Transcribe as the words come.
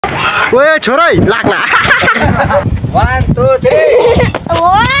ओए छोरै लाग्ला 1 2 3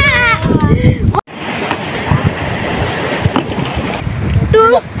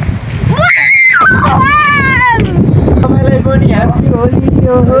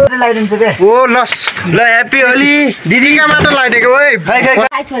 ओ लस ल ह्यापी होली दिदीका मात्र लाइदिएको ओइ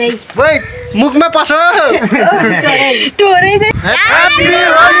ओइ मुखमा पस happy Holi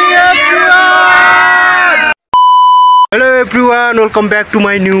hello everyone welcome back to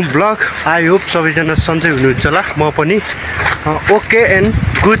my new blog I hope सबैजना सन्चै हुनुहुन्छ होला म पनि ओके एन्ड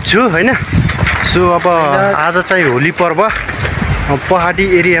गुड छु हैन सो अब आज चाहिँ होली पर्व पहाडी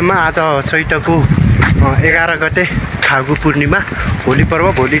एरियामा आज चैतको 11 गते फागु पूर्णिमा होली पर्व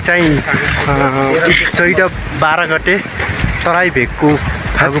भोलि चाहिँ चैत 12 गते तराई भेगको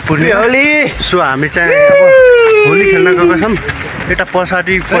फागु पूर्णिमा होली सो हामी चाहिँ अब होली खेल्न गएको छौँ यता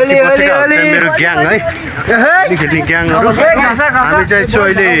पछाडि मेरो ग्याङ है होली खेल्ने ग्याङहरू हामी चाहिँ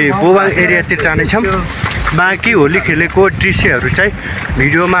अहिले बोबाङ एरियातिर जानेछौँ बाँकी होली खेलेको दृश्यहरू चाहिँ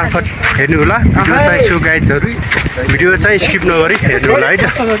भिडियो मार्फत हेर्नु होला भिडियो चाहिँ सो गाइजहरू भिडियो चाहिँ स्किप नगरी हेर्नु होला है त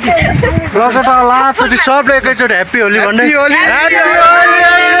लास्टचोटि सबले एकैचोटि ह्याप्पी होली भन्दै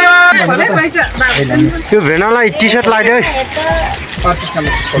त्यो भेनालाई टी सर्ट लाग्यो है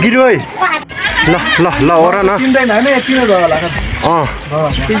गिरो है ल ल ल ओर न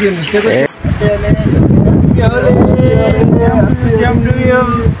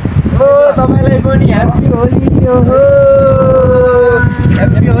तपाईलाई पनि ह्यापी होली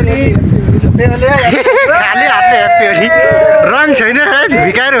खाली हातले ह्याप्पी होली रङ छैन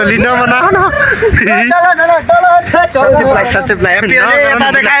भिकाएर होली नबनाऊ न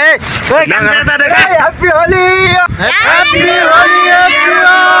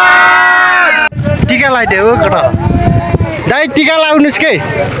टिका लगाइदियो केटा दाइ टिका लगाउनुहोस् के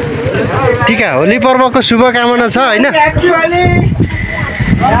टिका होली पर्वको शुभकामना छ होइन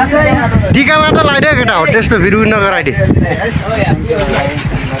टिका मात्र लगाइदियो केटा हो त्यस्तो फेरि नगराइदियो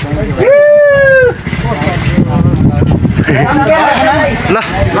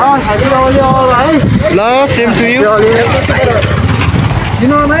ल सेम टु यु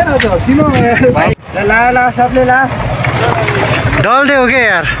डल्दे हो क्या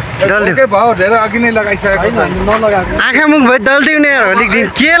यार डल्दे आँखा मुख भयो डल्दे नि यार होली दिन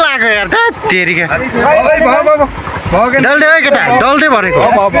के लाग्यो यार तेरिका डल्दे है केटा डल्दे भनेको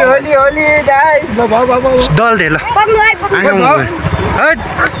डल्दे ल आँखा मुख भयो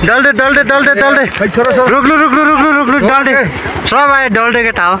डल्दे डल्दे डल्दे डल्दे रुक्नु रुक्नु रुक्नु रुक्नु डल्दे सब आयो डल्दे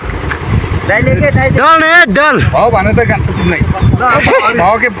केटा हो डल्ने डल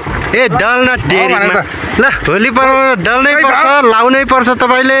ए डल न डेरीमा ल होली पर्व डल्नै पर्छ लाउनै पर्छ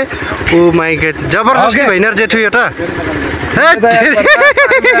तपाईँले ओ माई गॉड जबरजस्ती भइन जेठु यो त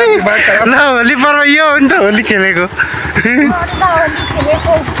ल होली पर्व यो हो नि त होली खेलेको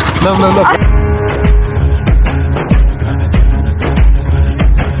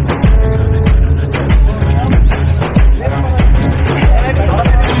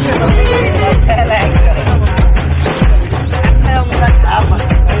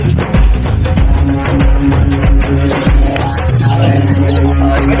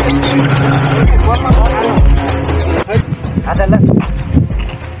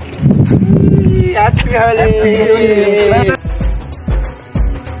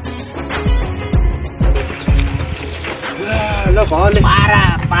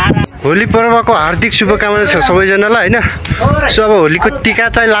होली पर्वको हार्दिक शुभकामना छ सबैजनालाई होइन सो अब होलीको टिका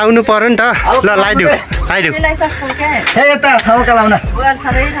चाहिँ लाउनु पर्यो नि त ल लगाइदिउ लगाइदिउ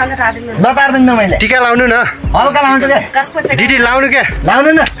टिका लाउनु न दिदी लाउनु क्या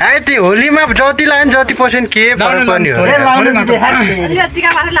लाउनु न है त्यो होलीमा जति लाग्यो नि जति पर्सेन्ट के फरक पर्ने हो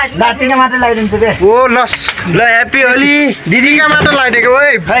ओ लस ल ह्याप्पी होली दिदीका मात्र लगाइदिएको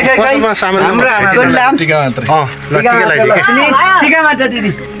ओइ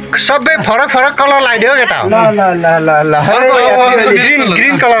सबै फरक फरक कलर लगाइदियो केटा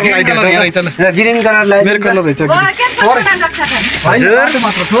green colour green colour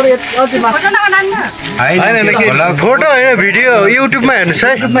photo होइन भिडियो युट्युबमा हेर्नुहोस्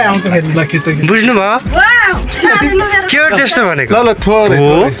है बुझ्नु भयो के हो त्यस्तो भनेको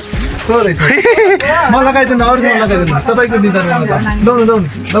म लगाइदिनु अरू लगाइदिनु सबैको दिँदा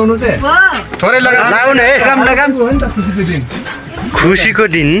लाउनु चाहिँ थोरै लगाउनु है खुसीको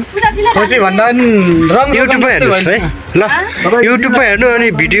दिन खुसी भन्दा युट्युबमा हेर्नुहोस् है ल युट्युबमा हेर्नु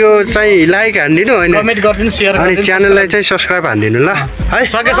अनि भिडियो चाहिँ लाइक हानिदिनु होइन कमेन्ट गरिदिनु सेयर अनि च्यानललाई चाहिँ सब्सक्राइब हानिदिनु ल है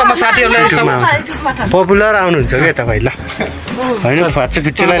सकेसम्म साथीहरूलाई पपुलर आउनुहुन्छ क्या तपाईँ ल होइन फुच्चे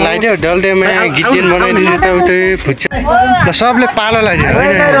फुच्चेलाई लगाइदियो डल्देमा गीत दिन बनाइदिनु यताउति फुच्चे ल सबले पालो लगाइदियो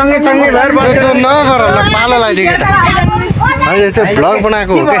होइन नगर ल पालो लगाइदियो केटा होइन त्यो भ्लग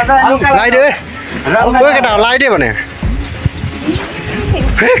बनाएको हो क्या लाइदे ओए केटा लाइदे भने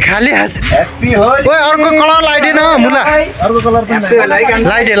खाली हात ओए अर्को कलर लाइदे न मुला अर्को कलर पनि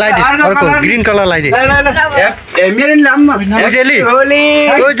लाइदे अर्को ग्रीन कलर लाइदे मेरो नि लाम न ओजेली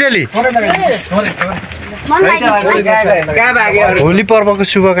ओजेली होली पर्वको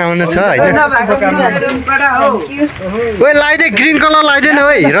शुभकामना छ हैन ओए लाइदे ग्रीन कलर लाइदे न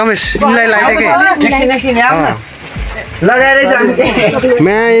ओए रमेश तिमीलाई लाइदे के लगाएरै जाम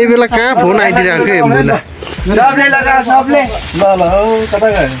मैं यही बेला कहाँ फोन आइदिरहेको मुला सबले लगा सबले ल हो कता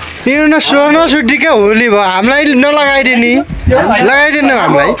गयो यो न सोना सुटीकै होली भयो हामीलाई नलगाइदिने लगाइदिनु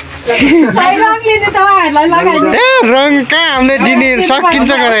हामीलाई ए रङ कहाँ हामीले दिने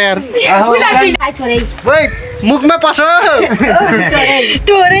सकिन्छ गरे यार ओइ मुखमा पस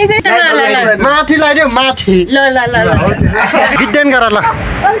माथि लगाइदियो माथि गिद्देन गर ल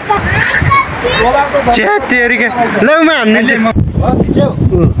च्या तेरिके ल म हान्दिन्छु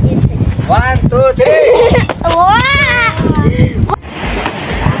 1 2 3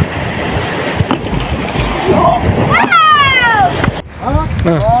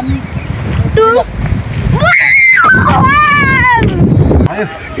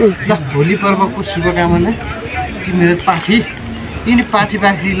 होली पर्वको शुभकामना तिम्रो पाठी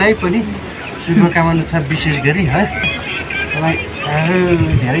बाख्रीलाई पनि शुभकामना छ विशेष गरी है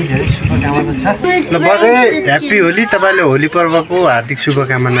धेरै धेरै शुभकामना छ ल बजे ह्याप्पी होली तपाईले होली पर्वको हार्दिक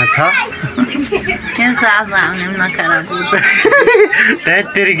शुभकामना छ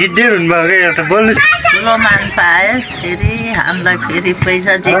तेरि गिद्दै हुनुभयो क्या एउटा बोल्नु ठुलो मान पाएस फेरि हामीलाई फेरि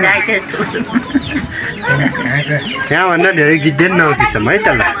पैसा जिकाएको यहाँभन्दा धेरै गिद्दै नखिच्छौँ है त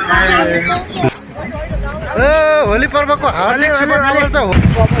ल होली पर्वको हार्दिक शुभकामना छ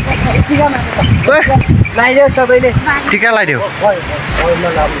लाइदियो सबैले टिका लगाइदियो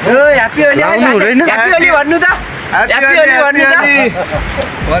ह्याप्पी होली लाउनु हुँदैन ह्याप्पी होली भन्नु त ह्याप्पी होली भन्नु त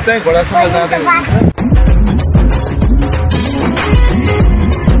म चाहिँ घोडासँग जाँदै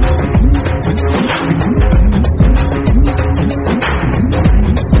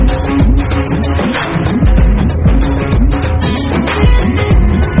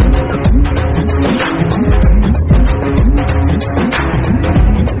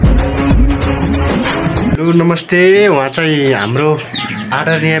हुनुहुन्छ नमस्ते उहाँ चाहिँ हाम्रो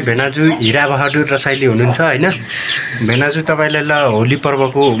आदरणीय भेनाजु हिरा बहादुर रसाइली हुनुहुन्छ हैन भेनाजु तपाईलाई ल होली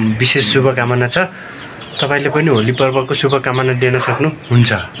पर्वको विशेष शुभकामना छ तपाईले पनि होली पर्वको शुभकामना दिन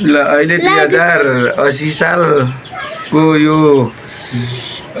सक्नुहुन्छ ल अहिले 2080 सालको यो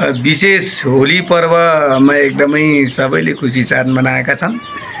विशेष होली पर्वमा एकदमै सबैले खुसी चाड मनाएका छन्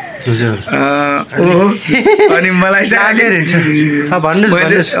हजुर अनि मलाई चाहिँ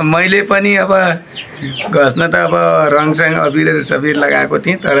मैले पनि अब घस्न त अब रङसँग अबिर सबिर लगाएको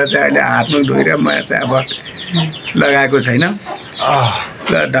थिएँ तर चाहिँ अहिले हातमा धोएर म चाहिँ अब लगाएको छैन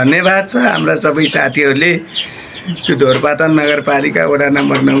ल धन्यवाद छ हाम्रा सबै साथीहरूले त्यो ढोरपाटन नगरपालिका वडा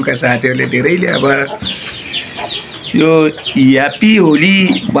नम्बर 9 का साथीहरूले धेरैले अब यो ह्याप्पी होली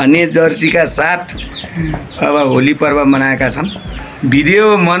भन्ने जर्सीका साथ अब होली पर्व मनाएका छन् भिडियो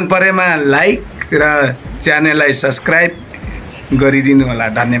मन परेमा लाइक र च्यानललाई सब्स्क्राइब गरिदिनु होला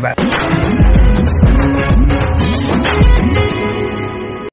धन्यवाद